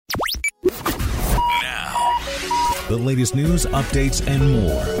the latest news, updates, and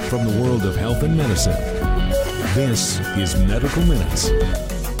more from the world of health and medicine. This is Medical Minutes.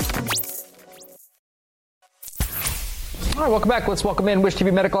 All right, welcome back. Let's welcome in Wish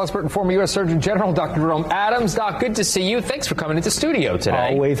TV medical expert and former U.S. Surgeon General, Dr. Jerome Adams. Doc, good to see you. Thanks for coming into studio today.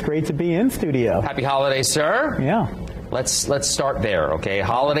 Always great to be in studio. Happy holidays, sir. Yeah. Let's start there, okay?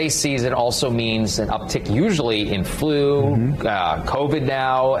 Holiday season also means an uptick usually in flu, COVID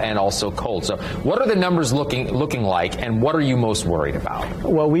now, and also cold. So what are the numbers looking like, and what are you most worried about?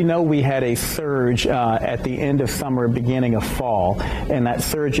 Well, we know we had a surge at the end of summer, beginning of fall, and that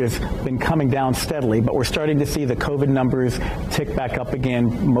surge has been coming down steadily, but we're starting to see the COVID numbers tick back up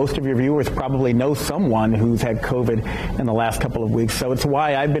again. Most of your viewers probably know someone who's had COVID in the last couple of weeks, so it's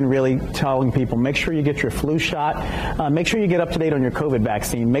why I've been really telling people, make sure you get your flu shot. Make sure you get up to date on your COVID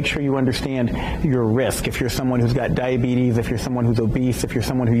vaccine. Make sure you understand your risk. If you're someone who's got diabetes, if you're someone who's obese, if you're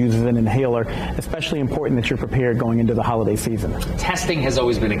someone who uses an inhaler, especially important that you're prepared going into the holiday season. Testing has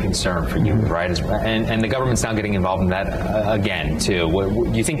always been a concern for you, right? And the government's now getting involved in that again,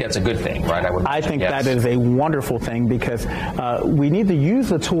 too. You think that's a good thing, right? I think that is a wonderful thing because we need to use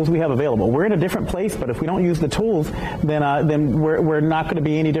the tools we have available. We're in a different place, but if we don't use the tools, then we're not going to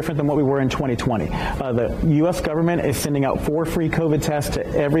be any different than what we were in 2020. The U.S. government is sending out 4 free COVID tests to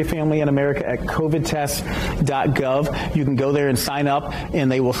every family in America at covidtest.gov. You can go there and sign up,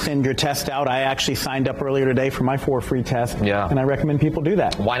 and they will send your test out. I actually signed up earlier today for my 4 free tests, and I recommend people do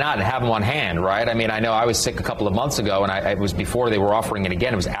that. Why not? And have them on hand, right? I mean, I know I was sick a couple of months ago, and it was before they were offering it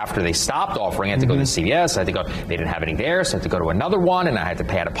again. It was after they stopped offering. I had to go to CVS. I had to go. They didn't have any there, so I had to go to another one, and I had to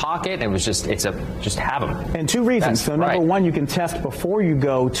pay out of pocket. And it was just have them. And 2 reasons. Number one, you can test before you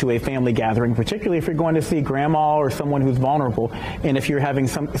go to a family gathering, particularly if you're going to see grandma or someone who's vulnerable, and if you're having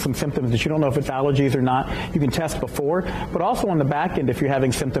some symptoms that you don't know if it's allergies or not, you can test before. But also on the back end, if you're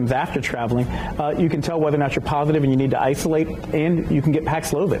having symptoms after traveling, you can tell whether or not you're positive and you need to isolate, and you can get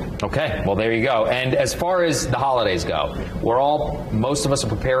Paxlovid. Okay, well there you go. And as far as the holidays go, most of us are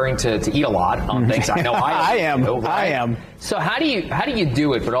preparing to eat a lot on things. I know I am. I am. So how do you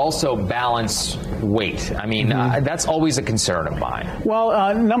do it, but also balance weight? I mean, that's always a concern of mine.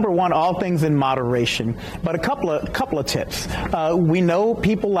 Well, number one, all things in moderation. But a couple of tips. We know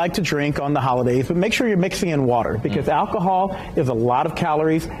people like to drink on the holidays, but make sure you're mixing in water because alcohol is a lot of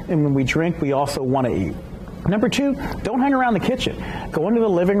calories, and when we drink, we also want to eat. Number 2, don't hang around the kitchen. Go into the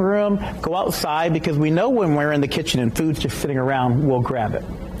living room, go outside, because we know when we're in the kitchen and food's just sitting around, we'll grab it.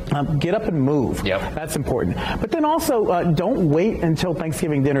 Get up and move. Yep. That's important. But then also, don't wait until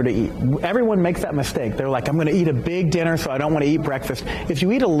Thanksgiving dinner to eat. Everyone makes that mistake. They're like, I'm going to eat a big dinner, so I don't want to eat breakfast. If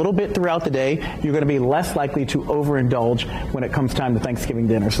you eat a little bit throughout the day, you're going to be less likely to overindulge when it comes time to Thanksgiving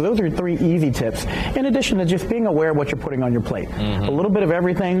dinner. So those are 3 easy tips, in addition to just being aware of what you're putting on your plate. A little bit of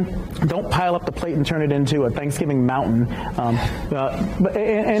everything. Don't pile up the plate and turn it into a Thanksgiving mountain.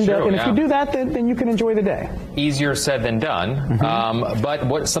 If you do that, then you can enjoy the day. Easier said than done.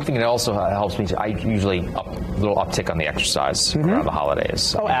 But something that also helps me, I usually a little uptick on the exercise around the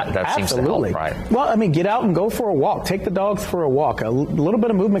holidays. That seems to help, right? Well, I mean, get out and go for a walk. Take the dogs for a walk. A little bit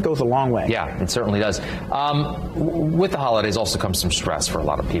of movement goes a long way. Yeah, it certainly does. With the holidays also comes some stress for a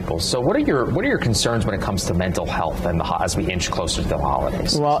lot of people. So what are your concerns when it comes to mental health and as we inch closer to the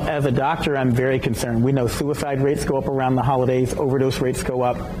holidays? Well, as a doctor, I'm very concerned. We know suicide rates go up around the holidays. Overdose rates go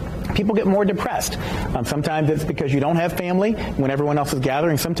up. People get more depressed. Sometimes it's because you don't have family when everyone else is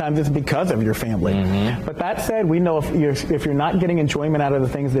gathering. Sometimes it's because of your family. But that said, we know if you're not getting enjoyment out of the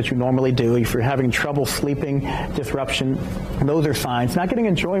things that you normally do, if you're having trouble sleeping, disruption, those are signs. Not getting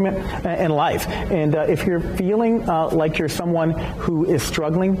enjoyment in life. And if you're feeling like you're someone who is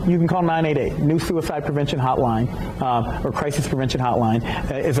struggling, you can call 988, new suicide prevention hotline or crisis prevention hotline.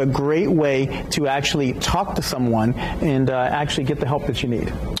 Is a great way to actually talk to someone and actually get the help that you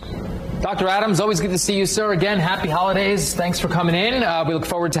need. Dr. Adams, always good to see you, sir. Again, happy holidays. Thanks for coming in. We look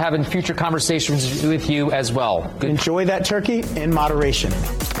forward to having future conversations with you as well. Good. Enjoy that turkey in moderation.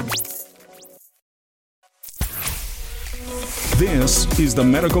 This is the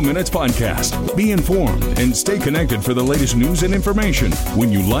Medical Minutes Podcast. Be informed and stay connected for the latest news and information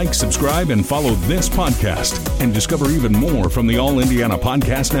when you like, subscribe, and follow this podcast. And discover even more from the All Indiana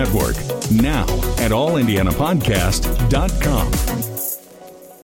Podcast Network. Now at allindianapodcast.com.